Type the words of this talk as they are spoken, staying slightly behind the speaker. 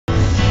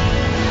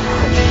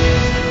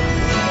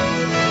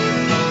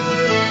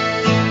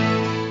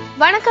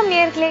வணக்கம்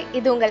நேயர்களே,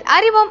 இது உங்கள்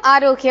அறிவோம்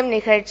ஆரோக்கியம்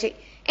நிகழ்ச்சி.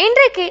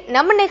 இன்றைக்கு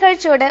நம்ம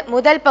நிகழ்ச்சியோட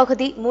முதல்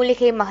பகுதி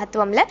மூலிகை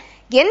மகத்துவம்ல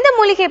எந்த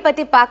மூலிகை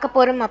பத்தி பார்க்க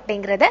போறோம்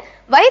அப்படிங்கறத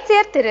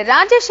வைத்தியர் திரு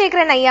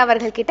ராஜசேகரன் ஐயா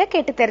அவர்கள் கிட்ட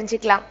கேட்டு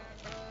தெரிஞ்சுக்கலாம்.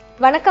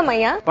 வணக்கம்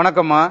ஐயா.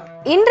 வணக்கம்மா.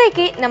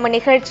 இன்றைக்கு நம்ம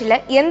நிகழ்ச்சியில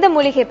எந்த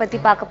மூலிகை பத்தி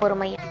பார்க்க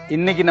போறோம் ஐயா?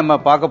 இன்னைக்கு நம்ம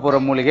பார்க்க போற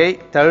மூலிகை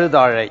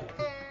தழுதாழை.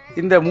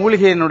 இந்த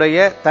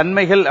மூலிகையினுடைய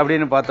தன்மைகள்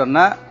அப்படின்னு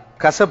பார்த்தோம்னா,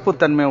 கசப்பு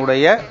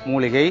தன்மையுடைய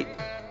மூலிகை,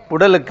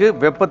 உடலுக்கு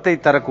வெப்பத்தை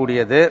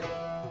தரக்கூடியது.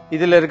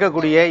 இதில்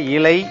இருக்கக்கூடிய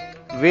இலை,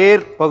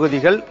 வேர்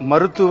பகுதிகள்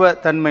மருத்துவ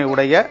தன்மை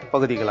உடைய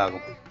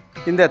பகுதிகளாகும்.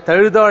 இந்த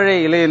தழுதாழை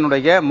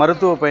இலையினுடைய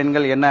மருத்துவ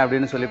பயன்கள் என்ன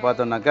அப்படின்னு சொல்லி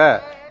பார்த்தோம்னாக்கா,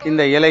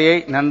 இந்த இலையை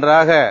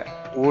நன்றாக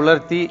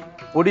உலர்த்தி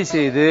பொடி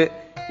செய்து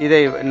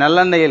இதை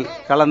நல்லெண்ணெயில்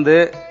கலந்து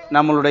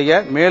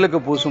நம்மளுடைய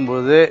மேலுக்கு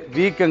பூசும்போது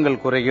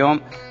வீக்கங்கள் குறையும்.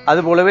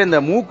 அதுபோலவே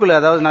இந்த மூக்குல,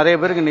 அதாவது நிறைய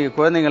பேருக்கு இன்னைக்கு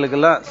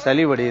குழந்தைங்களுக்கெல்லாம்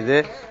சளி வடியுது,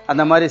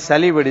 அந்த மாதிரி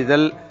சளி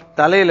வடிதல்,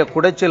 தலையில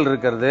குடைச்சல்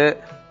இருக்கிறது,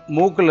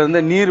 மூக்குல இருந்து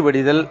நீர்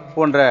வடிதல்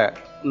போன்ற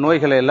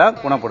நோய்களை எல்லாம்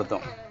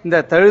குணப்படுத்தும்.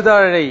 இந்த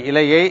தழுதாழை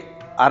இலையை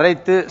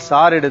அரைத்து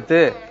சாறெடுத்து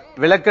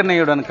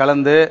விளக்கெண்ணெயுடன்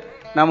கலந்து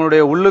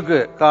நம்மளுடைய உள்ளுக்கு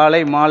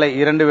காலை மாலை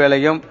 2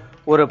 வேளையும்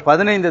ஒரு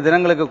 15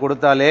 தினங்களுக்கு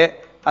கொடுத்தாலே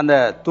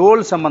அந்த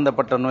தோல்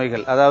சம்பந்தப்பட்ட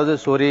நோய்கள், அதாவது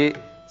சொறி,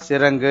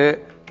 சிரங்கு,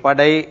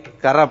 படை,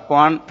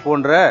 கரப்பான்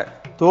போன்ற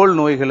தோல்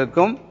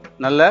நோய்களுக்கும்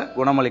நல்ல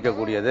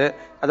குணமளிக்கக்கூடியது.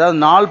 அதாவது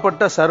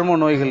நாள்பட்ட சரும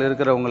நோய்கள்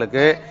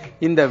இருக்கிறவங்களுக்கு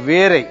இந்த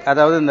வேரை,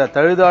 அதாவது இந்த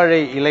தழுதாழை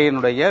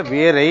இலையினுடைய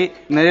வேரை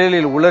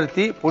நிழலில்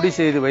உலர்த்தி பொடி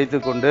செய்து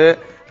வைத்துக்கொண்டு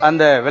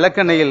அந்த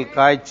விளக்கெண்ணெயில்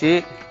காய்ச்சி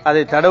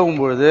அதை தடவும்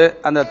பொழுது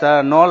அந்த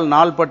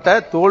நாள்பட்ட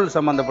தோல்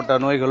சம்பந்தப்பட்ட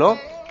நோய்களும்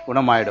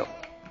குணமாயிடும்.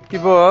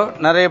 இப்போ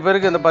நிறைய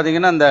பேருக்கு இந்த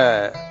பாத்தீங்கன்னா இந்த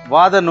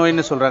வாத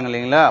நோய்னு சொல்றாங்க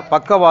இல்லைங்களா,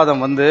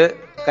 பக்கவாதம் வந்து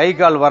கை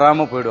கால்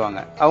வராம போயிடுவாங்க.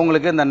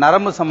 அவங்களுக்கு இந்த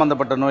நரம்பு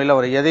சம்பந்தப்பட்ட நோயில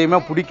ஒரு எதையுமே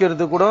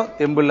பிடிக்கிறது கூட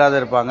தெம்பு இல்லாத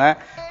இருப்பாங்க.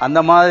 அந்த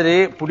மாதிரி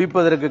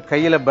பிடிப்பதற்கு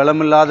கையில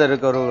பலம் இல்லாத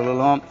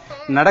இருக்கிறவர்களும்,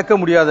 நடக்க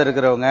முடியாத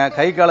இருக்கிறவங்க,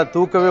 கை காலை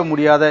தூக்கவே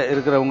முடியாத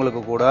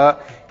இருக்கிறவங்களுக்கு கூட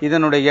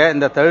இதனுடைய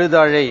இந்த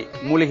தழுதாழை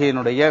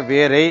மூலிகையினுடைய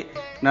வேரை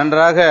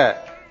நன்றாக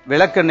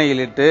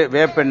விளக்கெண்ணெயில் இட்டு,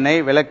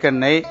 வேப்பெண்ணெய்,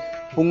 விளக்கெண்ணெய்,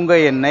 புங்க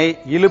எண்ணெய்,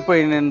 இலுப்பை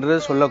என்று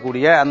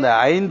சொல்லக்கூடிய அந்த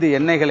 5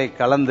 எண்ணெய்களை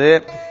கலந்து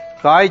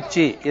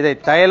காய்ச்சி இதை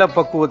தைல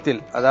பக்குவத்தில்,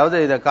 அதாவது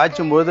இதை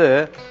காய்ச்சும் போது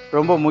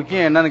ரொம்ப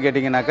முக்கியம் என்னன்னு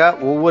கேட்டீங்கன்னாக்கா,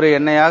 ஒவ்வொரு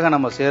எண்ணெயாக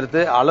நம்ம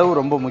சேர்த்து அளவு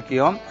ரொம்ப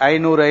முக்கியம்.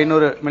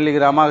 500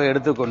 மில்லிகிராமாக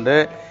எடுத்துக்கொண்டு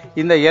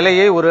இந்த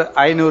இலையை ஒரு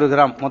 500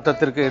 கிராம்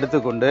மொத்தத்திற்கு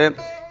எடுத்துக்கொண்டு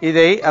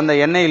இதை அந்த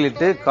எண்ணெயில்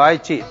இட்டு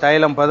காய்ச்சி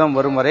தைலம் பதம்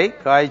வரும் வரை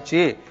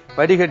காய்ச்சி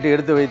வடிகட்டி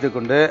எடுத்து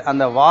வைத்துக்கொண்டு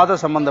அந்த வாத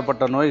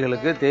சம்பந்தப்பட்ட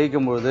நோய்களுக்கு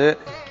தேய்க்கும் பொழுது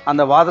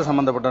அந்த வாத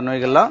சம்பந்தப்பட்ட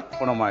நோய்கள்லாம்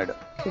குணமாயிடும்.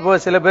 இப்போ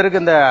சில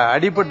பேருக்கு இந்த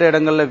அடிப்பட்ட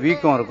இடங்கள்ல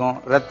வீக்கம் இருக்கும்,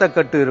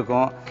 இரத்தக்கட்டு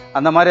இருக்கும்.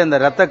 அந்த மாதிரி அந்த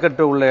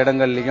இரத்தக்கட்டு உள்ள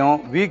இடங்கள்லையும்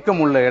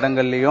வீக்கம் உள்ள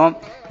இடங்கள்லையும்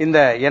இந்த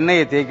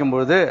எண்ணெயை தேய்க்கும்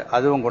பொழுது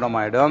அதுவும்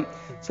குணமாயிடும்.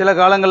 சில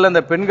காலங்களில்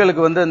இந்த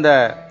பெண்களுக்கு வந்து இந்த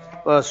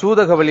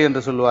சூதக வலி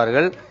என்று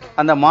சொல்லுவார்கள்,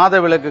 அந்த மாத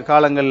விளக்கு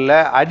காலங்களில்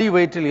அடி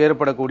வயிற்றில்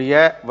ஏற்படக்கூடிய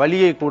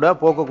வலியை கூட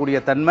போக்கக்கூடிய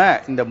தன்மை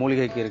இந்த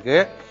மூலிகைக்கு இருக்கு.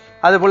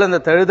 அதுபோல இந்த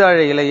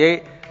தழுதாழை இலையை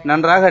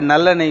நன்றாக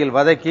நல்லெண்ணெயில்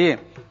வதக்கி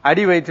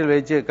அடி வயிற்றில்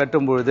வச்சு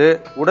கட்டும் பொழுது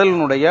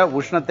உடலினுடைய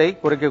உஷ்ணத்தை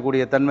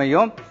குறைக்கக்கூடிய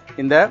தன்மையும்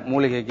இந்த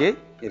மூலிகைக்கு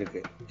இருக்கு.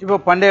 இப்போ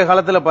பண்டைய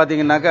காலத்துல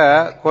பாத்தீங்கன்னாக்கா,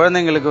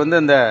 குழந்தைங்களுக்கு வந்து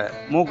இந்த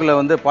மூக்குல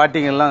வந்து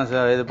பாட்டிங்கெல்லாம்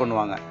இது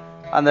பண்ணுவாங்க.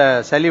 அந்த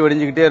சளி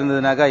வடிஞ்சுக்கிட்டே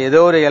இருந்ததுனாக்கா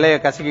ஏதோ ஒரு இலையை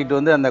கசக்கிட்டு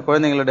வந்து அந்த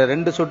குழந்தைங்களோட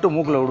 2 சொட்டு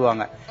மூக்குல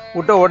விடுவாங்க.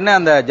 விட்ட உடனே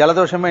அந்த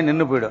ஜலதோஷமே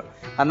நின்று போயிடும்.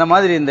 அந்த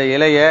மாதிரி இந்த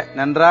இலையை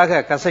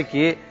நன்றாக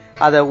கசக்கி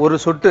அதை ஒரு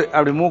சொட்டு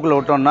அப்படி மூக்குல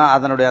விட்டோம்னா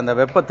அதனுடைய அந்த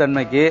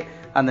வெப்பத்தன்மைக்கு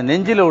அந்த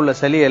நெஞ்சில உள்ள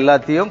சளி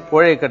எல்லாத்தையும்,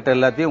 கோழைக்கட்டை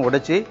எல்லாத்தையும்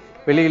உடைச்சி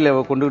வெளியில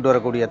கொண்டுகிட்டு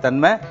வரக்கூடிய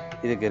தன்மை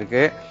இதுக்கு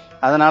இருக்கு.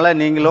 அதனால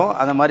நீங்களும்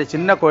அந்த மாதிரி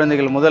சின்ன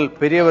குழந்தைகள் முதல்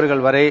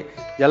பெரியவர்கள் வரை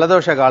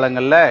ஜலதோஷ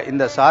காலங்கள்ல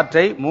இந்த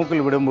சாற்றை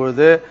மூக்கில்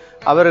விடும்பொழுது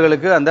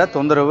அவர்களுக்கு அந்த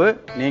தொந்தரவு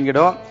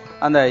நீங்கிடும்.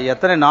 அந்த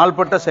எத்தனை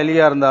நாள்பட்ட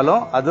சளியா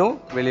இருந்தாலும் அதுவும்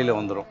வெளியில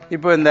வந்துடும்.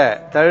 இப்போ இந்த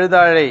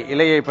தழுதாழை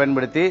இலையை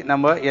பயன்படுத்தி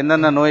நம்ம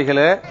என்னென்ன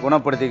நோய்களை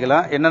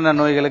குணப்படுத்திக்கலாம், என்னென்ன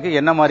நோய்களுக்கு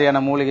என்ன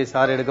மாதிரியான மூலிகை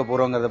சாறு எடுக்க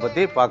போறோங்கிறத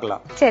பத்தி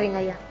பார்க்கலாம்.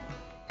 சரிங்க ஐயா.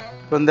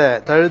 இப்போ இந்த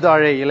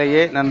தழுதாழை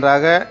இலையை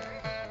நன்றாக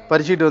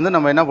பறிச்சுட்டு வந்து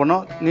நம்ம என்ன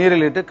பண்ணோம்,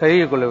 நீரில் இட்டு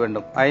கழுகி கொள்ள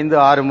வேண்டும்.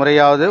 5-6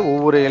 முறையாவது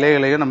ஒவ்வொரு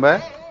இலைகளையும் நம்ம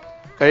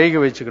கழுகி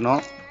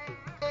வச்சுக்கணும்.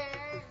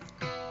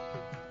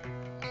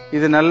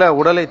 இது நல்ல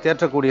உடலை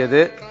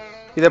தேற்றக்கூடியது.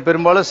 இதை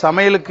பெரும்பாலும்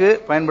சமையலுக்கு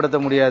பயன்படுத்த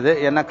முடியாது,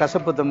 ஏன்னா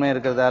கசப்பு தன்மை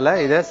இருக்கிறதால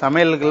இதை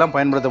சமையலுக்கெல்லாம்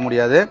பயன்படுத்த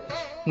முடியாது.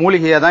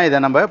 மூலிகையா தான் இதை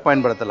நம்ம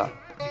பயன்படுத்தலாம்.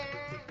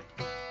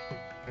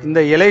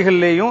 இந்த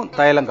இலைகள்லேயும்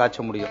தைலம்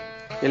காய்ச்ச முடியும்.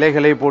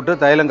 இலைகளை போட்டு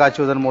தைலம்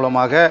காய்ச்சுவதன்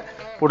மூலமாக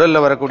உடல்ல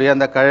வரக்கூடிய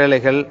அந்த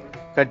கழலைகள்,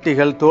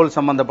 கட்டிகள், தோல்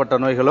சம்பந்தப்பட்ட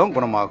நோய்களும்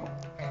குணமாகும்.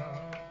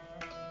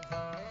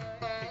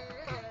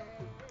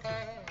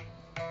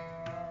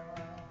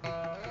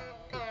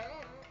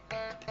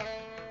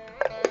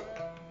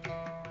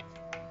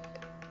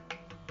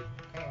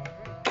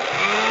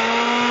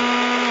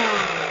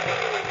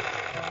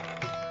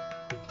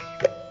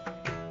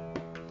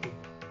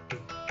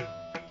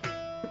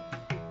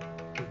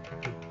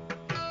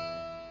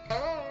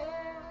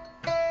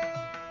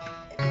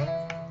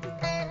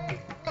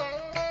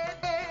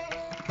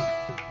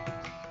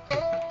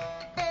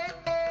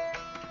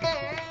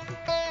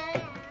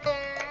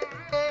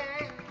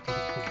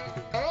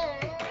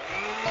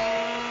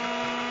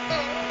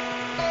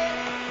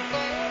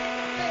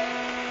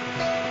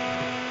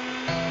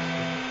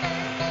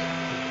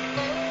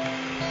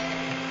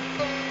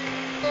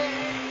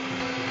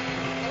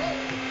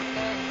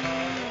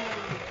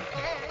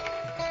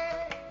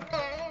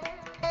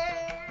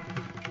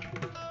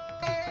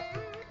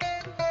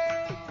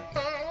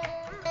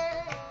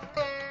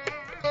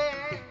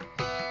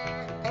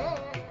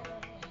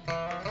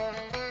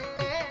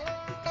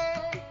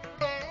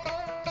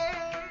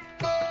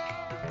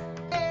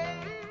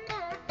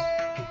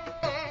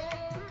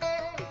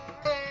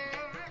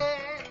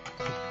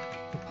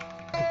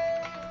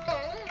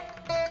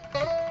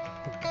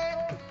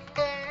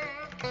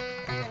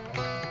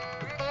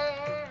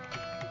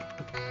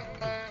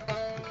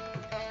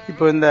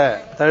 இப்போ இந்த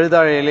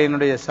தழுதாழை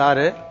இலையினுடைய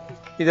சாறு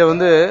இதை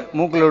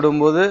மூக்கில்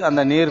விடும்போது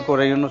அந்த நீர்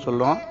குறையும்னு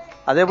சொல்லுவோம்.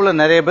 அதே போல்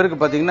நிறைய பேருக்கு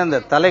பார்த்தீங்கன்னா இந்த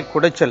தலை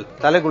குடைச்சல்,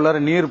 தலைக்குள்ளார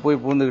நீர்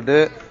போய் பூந்துக்கிட்டு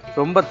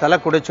ரொம்ப தலை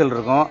குடைச்சல்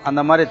இருக்கும்.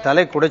 அந்த மாதிரி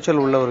தலை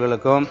குடைச்சல்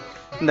உள்ளவர்களுக்கும்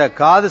இந்த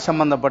காது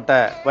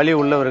சம்பந்தப்பட்ட வலி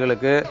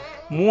உள்ளவர்களுக்கு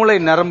மூளை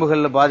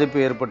நரம்புகளில்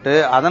பாதிப்பு ஏற்பட்டு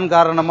அதன்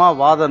காரணமாக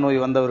வாத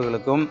நோய்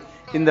வந்தவர்களுக்கும்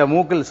இந்த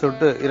மூக்கில்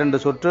சொட்டு 2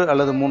 சொட்டு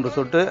அல்லது 3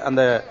 சொட்டு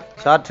அந்த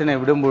சாற்றினை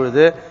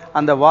விடும்பொழுது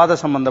அந்த வாத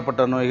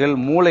சம்பந்தப்பட்ட நோய்கள்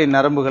மூளை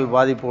நரம்புகள்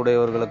பாதிப்பு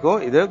உடையவர்களுக்கும்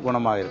இது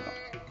குணமாக இருக்கும்.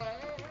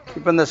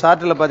 இப்போ இந்த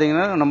சாற்றில்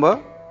பார்த்தீங்கன்னா நம்ம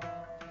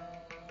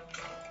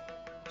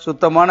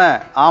சுத்தமான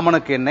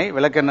ஆமணக்கு எண்ணெய்,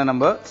 விளக்கெண்ணெய்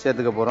நம்ம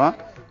சேர்த்துக்க போகிறோம்.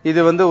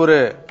 இது ஒரு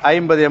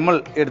 50 ml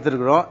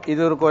எடுத்துருக்கிறோம்.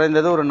 இது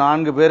குறைந்தது ஒரு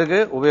 4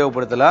 பேருக்கு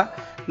உபயோகப்படுத்தலாம்.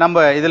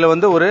 நம்ம இதில்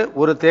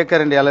ஒரு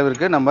தேக்கரண்டி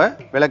அளவிற்கு நம்ம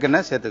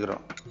விளக்கெண்ணெய்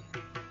சேர்த்துக்கிறோம்.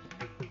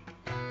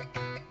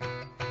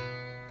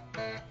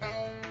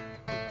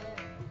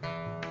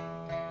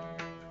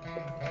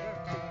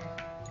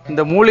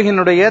 இந்த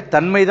மூலிகையினுடைய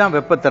தன்மை தான்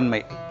வெப்பத்தன்மை.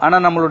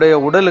 ஆனால் நம்மளுடைய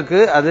உடலுக்கு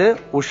அது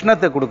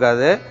உஷ்ணத்தை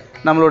கொடுக்காது.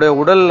 நம்மளுடைய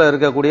உடலில்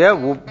இருக்கக்கூடிய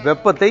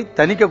வெப்பத்தை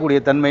தணிக்கக்கூடிய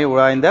தன்மை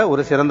வாய்ந்த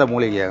ஒரு சிறந்த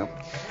மூலிகையாகும்.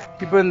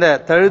 இப்போ இந்த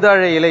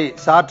தழுதாழை இலை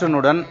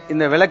சாற்றினுடன்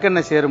இந்த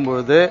விளக்கெண்ணெய்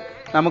சேரும்பொழுது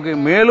நமக்கு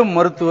மேலும்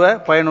மருத்துவ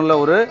பயனுள்ள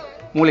ஒரு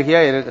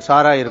மூலிகையாக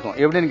சாராக இருக்கும்.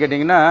 எப்படின்னு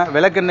கேட்டிங்கன்னா,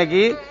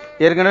 விளக்கெண்ணெய்க்கு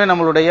ஏற்கனவே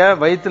நம்மளுடைய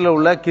வயிற்றில்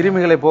உள்ள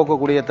கிருமிகளை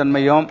போக்கக்கூடிய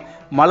தன்மையும்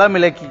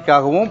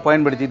மலமிளக்கிக்காகவும்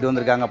பயன்படுத்திட்டு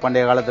வந்திருக்காங்க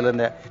பண்டைய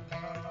காலத்திலிருந்து.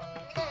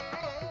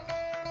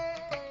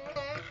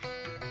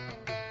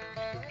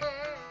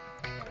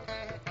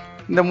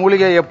 இந்த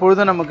மூலிகை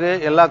எப்பொழுதும் நமக்கு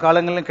எல்லா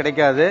காலங்களிலும்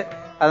கிடைக்காது.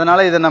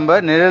 அதனால இதை நம்ம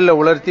நிழலில்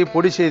உலர்த்தி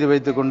பொடி செய்து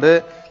வைத்துக்கொண்டு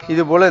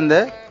இது போல இந்த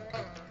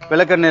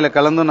விளக்கெண்ணெயில்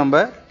கலந்தும்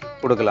நம்ம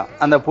கொடுக்கலாம்.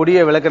 அந்த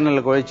பொடியை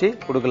விளக்கெண்ணெயில் குழைச்சி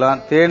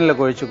கொடுக்கலாம், தேனில்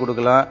குழைச்சி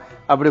கொடுக்கலாம்.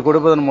 அப்படி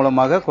கொடுப்பதன்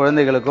மூலமாக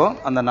குழந்தைகளுக்கும்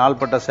அந்த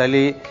நாள்பட்ட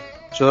சளி,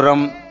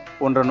 சுரம்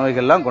போன்ற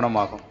நோய்கள்லாம்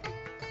குணமாகும்.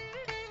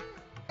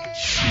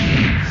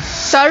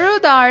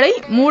 தழுதாழை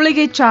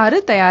மூலிகை சாறு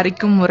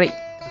தயாரிக்கும் முறை.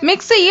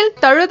 மிக்சியில்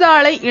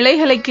தழுதாழை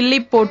இலைகளை கிள்ளி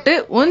போட்டு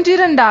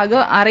 1-2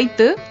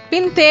 அரைத்து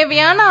பின்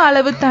தேவையான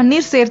அளவு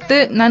தண்ணீர் சேர்த்து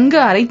நன்கு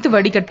அரைத்து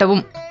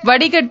வடிகட்டவும்.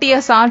 வடிகட்டிய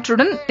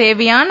சாற்றுடன்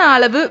தேவையான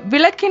அளவு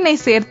விளக்கெண்ணெய்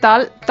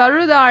சேர்த்தால்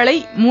தழுதாழை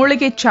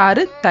மூலிகை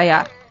சாறு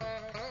தயார்.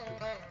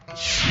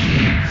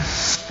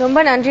 ரொம்ப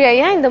நன்றி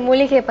ஐயா. இந்த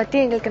மூலிகையை பத்தி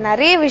எங்களுக்கு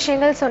நிறைய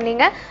விஷயங்கள்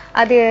சொன்னீங்க.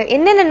 அது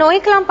என்னென்ன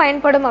நோய்க்கெல்லாம்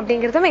பயன்படும்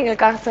அப்படிங்கறதும்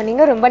எங்களுக்காக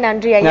சொன்னீங்க. ரொம்ப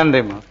நன்றி ஐயா.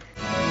 நன்றிம்மா.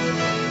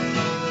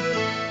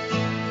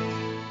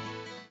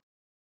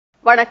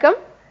 வணக்கம்.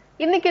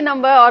 இன்னைக்கு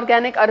நம்ம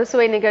ஆர்கானிக்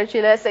அறுசுவை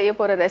நிகழ்ச்சியில செய்ய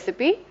போற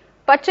ரெசிபி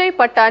பச்சை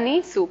பட்டாணி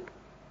சூப்.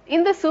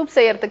 இந்த சூப்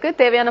செய்யறதுக்கு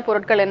தேவையான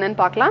பொருட்கள் என்னன்னு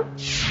பார்க்கலாம்.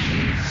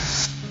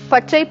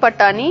 பச்சை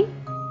பட்டாணி,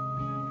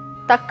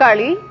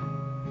 தக்காளி,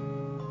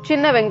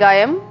 சின்ன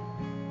வெங்காயம்,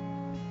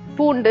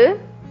 பூண்டு,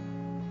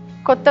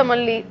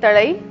 கொத்தமல்லி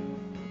தழை,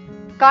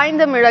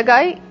 காய்ந்த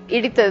மிளகாய்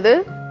இடித்தது,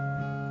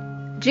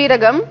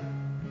 ஜீரகம்,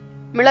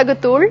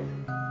 மிளகுத்தூள்,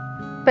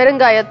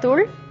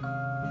 பெருங்காயத்தூள்,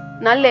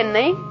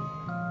 நல்லெண்ணெய்,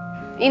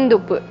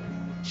 இந்துப்பு.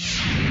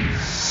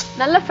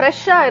 நல்ல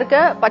ஃப்ரெஷ்ஷா இருக்க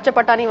பச்சை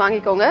பட்டாணி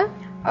வாங்கிக்கோங்க.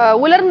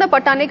 உலர்ந்த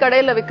பட்டாணி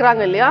கடையில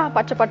விற்கிறாங்க இல்லையா,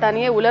 பச்சை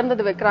பட்டாணியே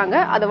உலர்ந்தது விற்கிறாங்க,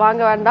 அது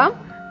வாங்க வேண்டாம்.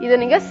 இதை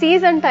நீங்க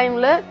சீசன்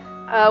டைம்ல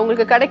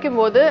உங்களுக்கு கிடைக்கும்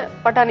போது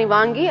பட்டாணி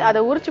வாங்கி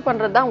அதை உரிச்சு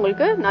பண்றதுதான்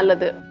உங்களுக்கு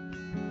நல்லது.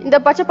 இந்த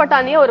பச்சை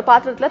பட்டாணியை ஒரு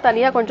பாத்திரத்துல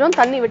தனியா கொஞ்சம்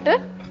தண்ணி விட்டு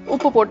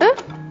உப்பு போட்டு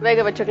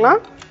வேக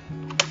வச்சுக்கலாம்.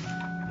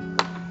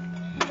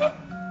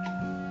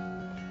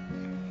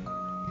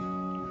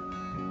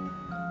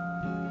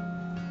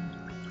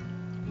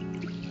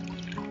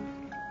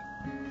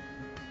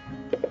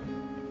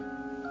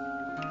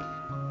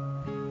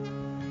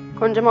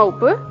 கொஞ்சமா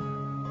உப்பு,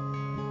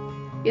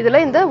 இதுல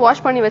இந்த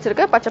வாஷ் பண்ணி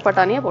வச்சிருக்க பச்சை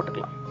பட்டாணியை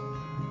போட்டுக்கலாம்.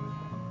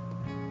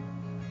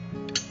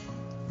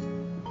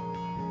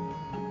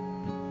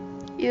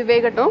 இது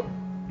வேகட்டும்.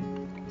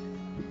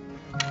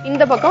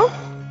 இந்த பக்கம்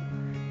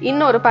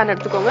இன்னொரு பேன்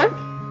எடுத்துக்கோங்க.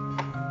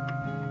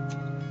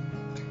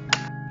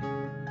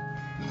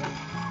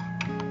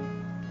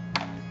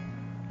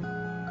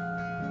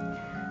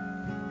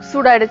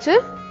 சூடாயிடுச்சு.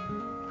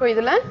 இப்போ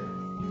இதுல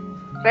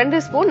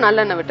 2 ஸ்பூன்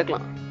நல்லெண்ணெய்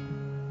விட்டுக்கலாம்.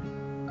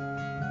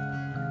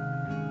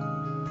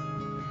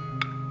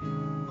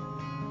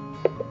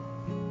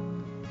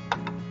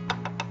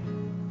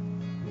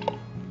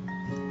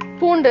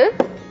 பூண்டு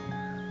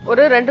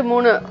ஒரு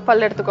 2-3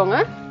 பல் எடுத்துக்கோங்க.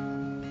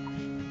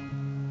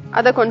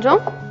 அத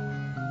கொஞ்சம்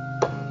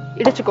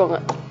இடிச்சுக்கோங்க.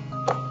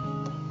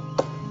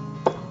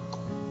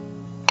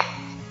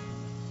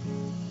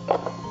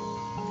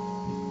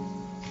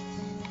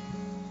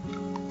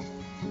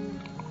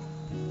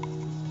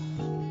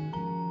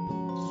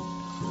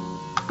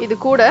 இது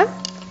கூட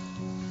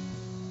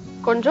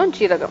கொஞ்சம்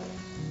ஜீரகம்,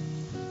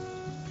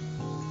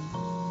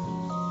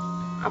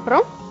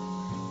 அப்புறம்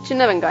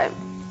சின்ன வெங்காயம்,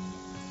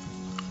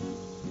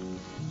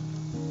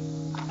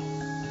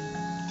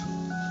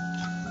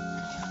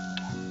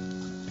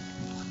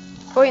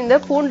 இந்த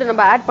பூண்டு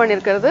நம்ம ஆட்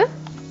பண்ணிருக்கிறது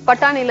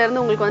பட்டாணில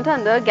இருந்து உங்களுக்கு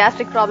அந்த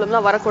கேஸ்ட்ரிக்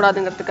ப்ராப்ளம்லாம்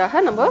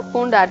வரக்கூடாதுங்கிறதுக்காக நம்ம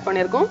பூண்டு ஆட்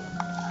பண்ணிருக்கோம்.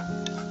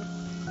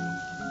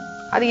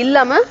 அது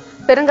இல்லாம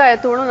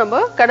பெருங்காயத்தூளும்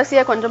நம்ம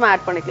கடைசியா கொஞ்சமா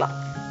ஆட் பண்ணிக்கலாம்.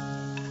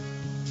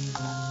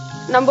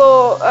 நம்ம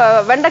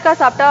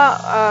வெண்டைக்காய் சாப்பிட்டா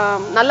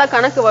நல்ல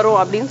கணக்கு வரும்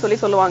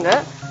அப்படின்னு சொல்லுவாங்க.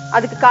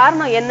 அதுக்கு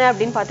காரணம் என்ன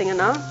அப்படின்னு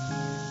பாத்தீங்கன்னா,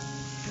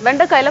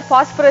 வெண்டைக்காயில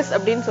பாஸ்பரஸ்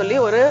அப்படின்னு சொல்லி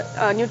ஒரு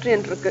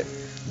நியூட்ரியன்ட் இருக்கு.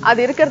 அது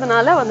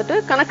இருக்கிறதுனால வந்துட்டு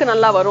கணக்கு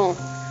நல்லா வரும்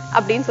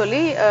அப்படின்னு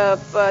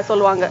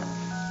சொல்லுவாங்க.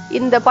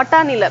 இந்த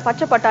பட்டாணியில,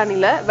 பச்சை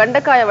பட்டாணியில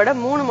வெண்டைக்காயை விட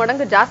 3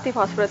 மடங்கு ஜாஸ்தி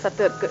பாஸ்பரஸ்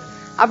சத்து இருக்கு.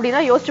 அப்படின்னா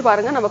யோசிச்சு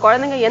பாருங்க, நம்ம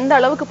குழந்தைங்க எந்த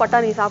அளவுக்கு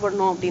பட்டாணி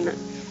சாப்பிடணும் அப்படின்னு.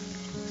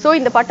 சோ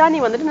இந்த பட்டாணி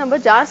வந்துட்டு நம்ம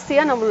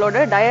ஜாஸ்தியா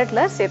நம்மளோட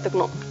டயட்ல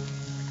சேர்த்துக்கணும்.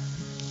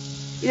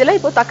 இதுல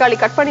இப்போ தக்காளி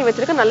கட் பண்ணி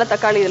வச்சிருக்க நல்ல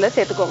தக்காளி இதுல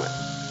சேர்த்துக்கோங்க.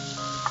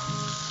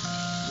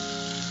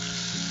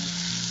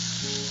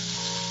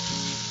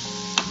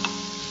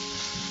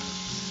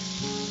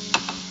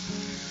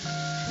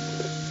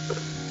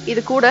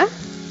 இது கூட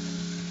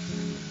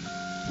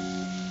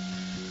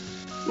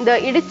இந்த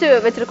இடிச்சு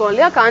வச்சிருக்கோம்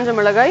இல்லையா காஞ்ச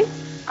மிளகாய்,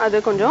 அது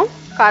கொஞ்சம்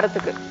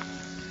காரத்துக்கு.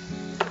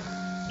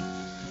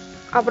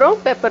 அப்புறம்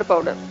பெப்பர்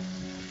பவுடர்,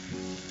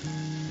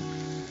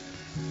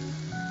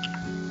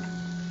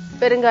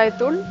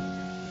 பெருங்காயத்தூள்,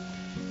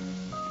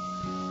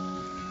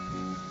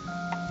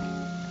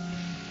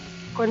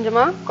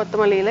 கொஞ்சமா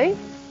கொத்தமல்லி இலை,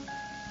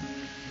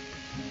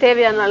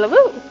 தேவையான அளவு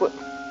உப்பு.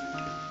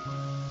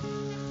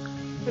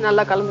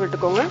 நல்லா கலந்து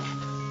விட்டுக்கோங்க.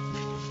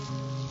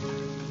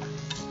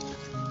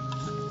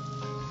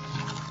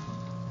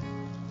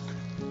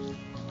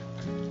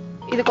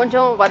 இது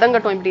கொஞ்சம்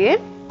வதங்கட்டும் இப்படியே.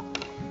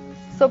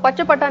 சோ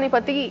பச்சை பட்டாணி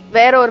பத்தி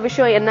வேற ஒரு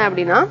விஷயம் என்ன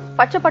அப்படின்னா,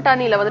 பச்சை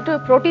பட்டாணியில வந்துட்டு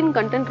புரோட்டீன்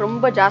கண்டென்ட்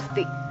ரொம்ப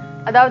ஜாஸ்தி.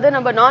 அதாவது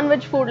நம்ம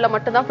நான்வெஜ் ஃபுட்ல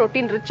மட்டும் தான்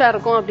புரோட்டீன் ரிச்சா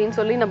இருக்கும்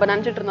அப்படின்னு நம்ம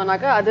நினைச்சிட்டு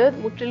இருந்தோம்னாக்க அது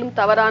முற்றிலும்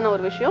தவறான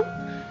ஒரு விஷயம்.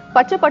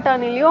 பச்சை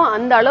பட்டாணிலையும்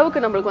அந்த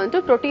அளவுக்கு நம்மளுக்கு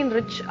வந்துட்டு புரோட்டீன்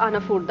ரிச்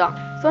ஆன ஃபுட் தான்.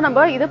 சோ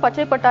நம்ம இது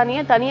பச்சை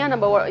பட்டாணியை தனியா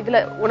நம்ம இதுல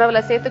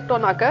உணவுல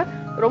சேர்த்துக்கிட்டோம்னாக்க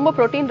ரொம்ப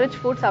புரோட்டீன் ரிச்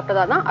ஃபுட்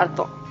சாப்பிட்டதா தான்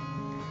அர்த்தம்.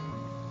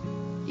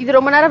 இது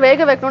ரொம்ப நேரம்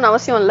வேக வைக்கணும்னு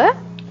அவசியம் இல்ல.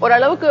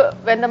 ஓரளவுக்கு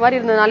வெந்த மாதிரி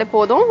இருந்ததுனாலே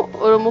போதும்.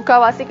 ஒரு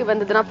 3/4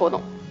 வெந்ததுன்னா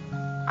போதும்.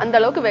 அந்த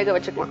அளவுக்கு வேக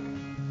வச்சுக்கலாம்.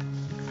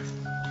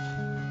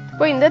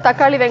 இப்போ இந்த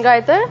தக்காளி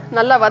வெங்காயத்தை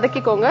நல்லா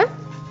வதக்கிக்கோங்க.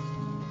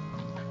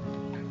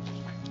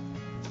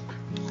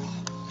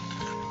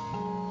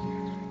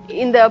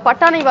 இந்த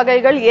பட்டாணி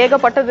வகைகள்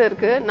ஏகப்பட்டது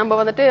இருக்கு. நம்ம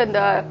வந்துட்டு இந்த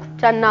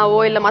சன்னாவோ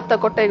இல்ல மத்த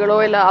கொட்டைகளோ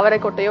இல்ல அவரை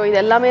கொட்டையோ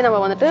இது எல்லாமே நம்ம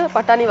வந்துட்டு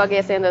பட்டாணி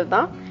வகையை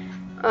சேர்ந்ததுதான்.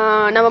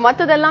 நம்ம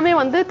மத்தது எல்லாமே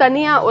வந்து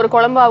தனியா ஒரு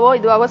குழம்பாவோ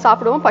இதுவாவோ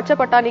சாப்பிடுவோம். பச்சை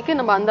பட்டாணிக்கு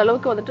நம்ம அந்த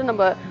அளவுக்கு வந்துட்டு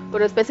நம்ம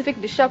ஒரு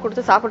ஸ்பெசிபிக் டிஷ்ஷா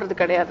கொடுத்து சாப்பிடுறது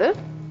கிடையாது.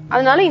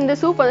 அதனால இந்த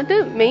சூப் வந்துட்டு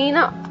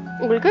மெயினா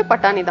உங்களுக்கு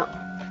பட்டாணி தான்.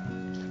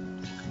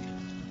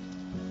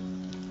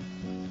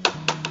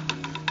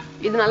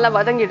 இது நல்லா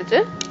வதங்கிடுச்சு.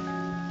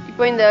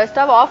 இப்போ இந்த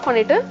ஸ்டவ் ஆஃப்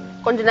பண்ணிட்டு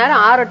கொஞ்ச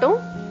நேரம் ஆறட்டும்.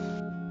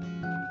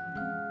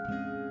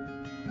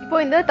 இப்போ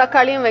இந்த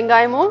தக்காளியும்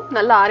வெங்காயமும்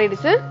நல்லா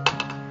ஆறிடுச்சு.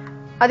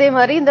 அதே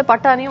மாதிரி இந்த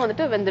பட்டாணியும்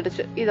வந்துட்டு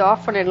வெந்துடுச்சு. இது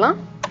ஆஃப் பண்ணிடலாம்.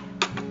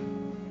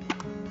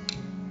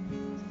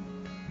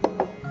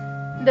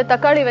 இந்த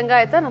தக்காளி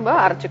வெங்காயத்தை நம்ம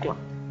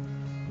அரைச்சுக்கலாம்.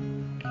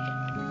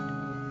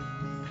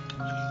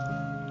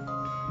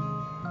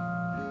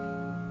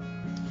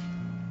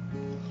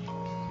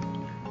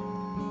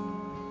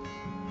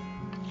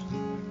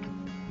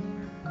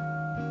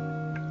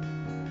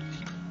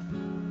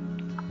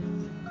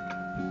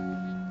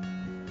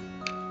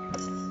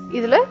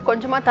 இதுல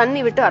கொஞ்சமா தண்ணி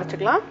விட்டு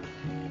அரைச்சுக்கலாம்.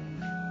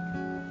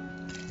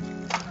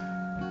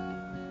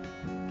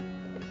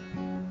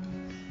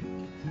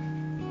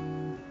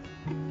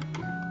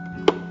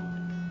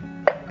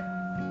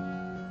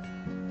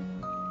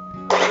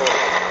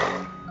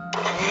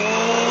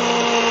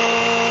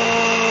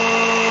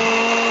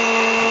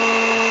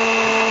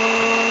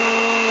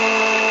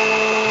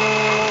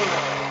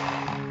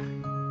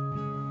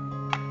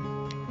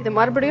 இது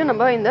மறுபடியும்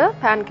நம்ம இந்த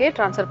பேன்கே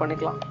ட்ரான்ஸ்ஃபர்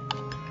பண்ணிக்கலாம்.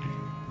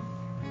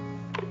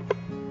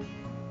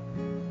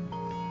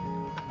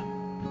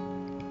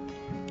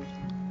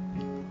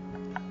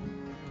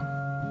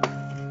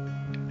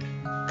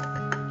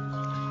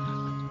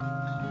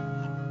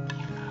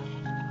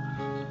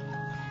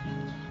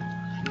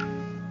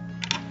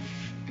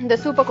 இந்த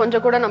சூப்பை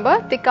கொஞ்சம் கூட நம்ம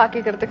திக்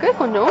ஆக்கிக்கிறதுக்கு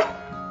கொஞ்சம்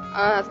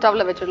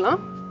ஸ்டவ்ல வச்சிடலாம்.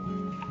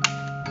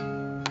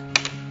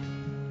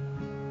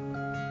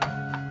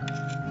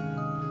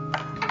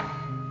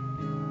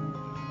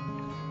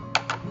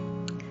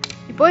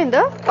 இப்போ இந்த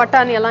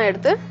பட்டாணி எல்லாம்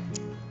எடுத்து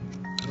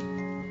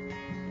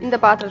இந்த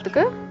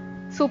பாத்திரத்துக்கு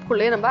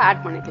சூப்புக்குள்ளே நம்ம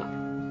ஆட் பண்ணிக்கலாம்.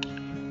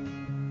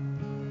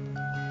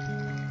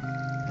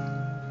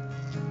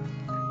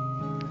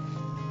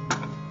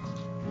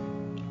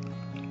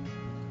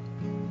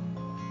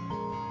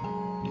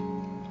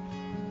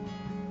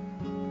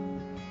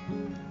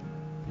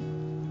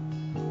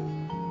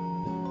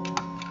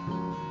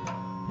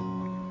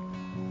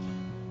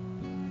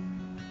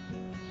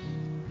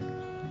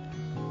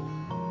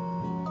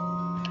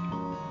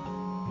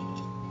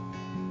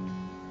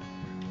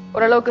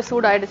 ஓரளவுக்கு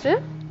சூடாயிடுச்சு.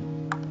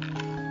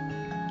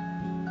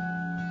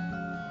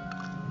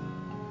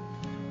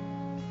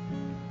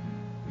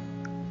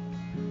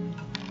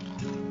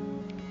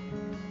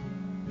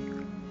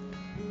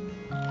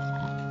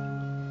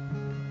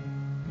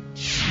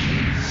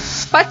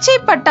 பச்சை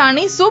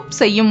பட்டாணி சூப்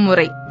செய்யும்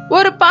முறை.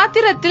 ஒரு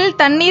பாத்திரத்தில்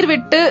தண்ணீர்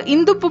விட்டு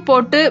இந்துப்பு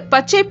போட்டு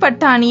பச்சை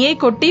பட்டாணியை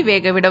கொட்டி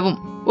வேகவிடவும்.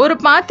 ஒரு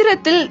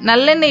பாத்திரத்தில்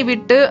நல்லெண்ணெய்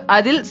விட்டு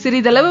அதில்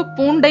சிறிதளவு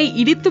பூண்டை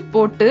இடித்து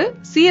போட்டு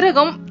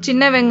சீரகம்,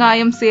 சின்ன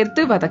வெங்காயம்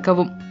சேர்த்து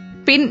வதக்கவும்.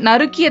 பின்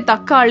நறுக்கிய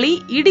தக்காளி,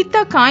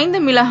 இடித்த காய்ந்த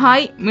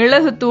மிளகாய்,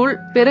 மிளகுத்தூள்,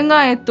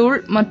 பெருங்காயத்தூள்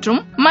மற்றும்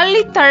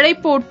மல்லித்தழை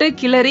போட்டு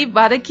கிளறி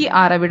வதக்கி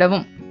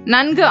ஆறவிடவும்.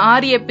 நன்கு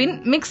ஆறிய பின்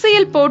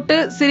மிக்சியில் போட்டு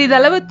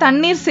சிறிதளவு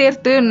தண்ணீர்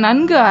சேர்த்து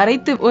நன்கு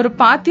அரைத்து ஒரு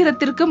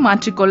பாத்திரத்திற்கு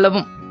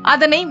மாற்றிக்கொள்ளவும்.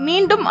 அதனை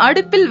மீண்டும்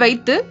அடுப்பில்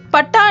வைத்து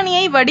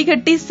பட்டாணியை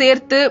வடிகட்டி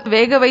சேர்த்து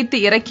வேக வைத்து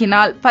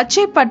இறக்கினால்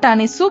பச்சை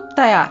பட்டாணி சூப்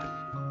தயார்.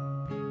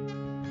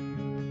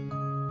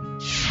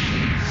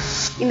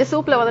 இந்த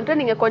சூப்ல வந்துட்டு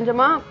நீங்க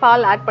கொஞ்சமா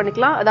பால் ஆட்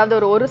பண்ணிக்கலாம்.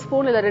 அதாவது ஒரு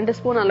ஸ்பூன் இல்ல 2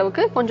 ஸ்பூன்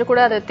அளவுக்கு கொஞ்சம்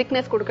கூட அதை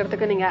திக்னஸ்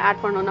கொடுக்கறதுக்கு நீங்க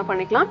ஆட் பண்ணணும்னா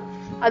பண்ணிக்கலாம்.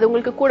 அது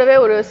உங்களுக்கு கூடவே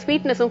ஒரு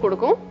ஸ்வீட்னஸும்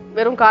கொடுக்கும்,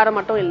 வெறும் காரம்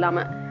மட்டும் இல்லாம.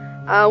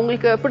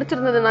 உங்களுக்கு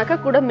பிடிச்சிருந்ததுனாக்கா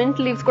கூட மின்ட்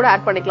லீவ்ஸ் கூட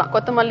ஆட் பண்ணிக்கலாம்.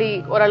 கொத்தமல்லி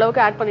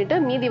ஓரளவுக்கு ஆட் பண்ணிட்டு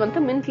மீதி வந்து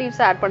மின்ட்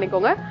லீவ்ஸ் ஆட்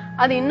பண்ணிக்கோங்க.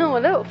 அது இன்னும்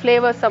ஒரு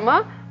ஃபிளேவர்ஸமா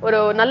ஒரு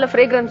நல்ல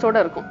ஃப்ரேக்ரன்ஸோட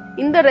இருக்கும்.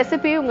 இந்த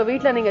ரெசிபியை உங்க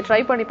வீட்ல நீங்க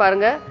ட்ரை பண்ணி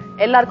பாருங்க.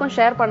 எல்லாருக்கும்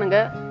ஷேர் பண்ணுங்க.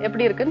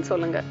 எப்படி இருக்குன்னு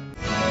சொல்லுங்க.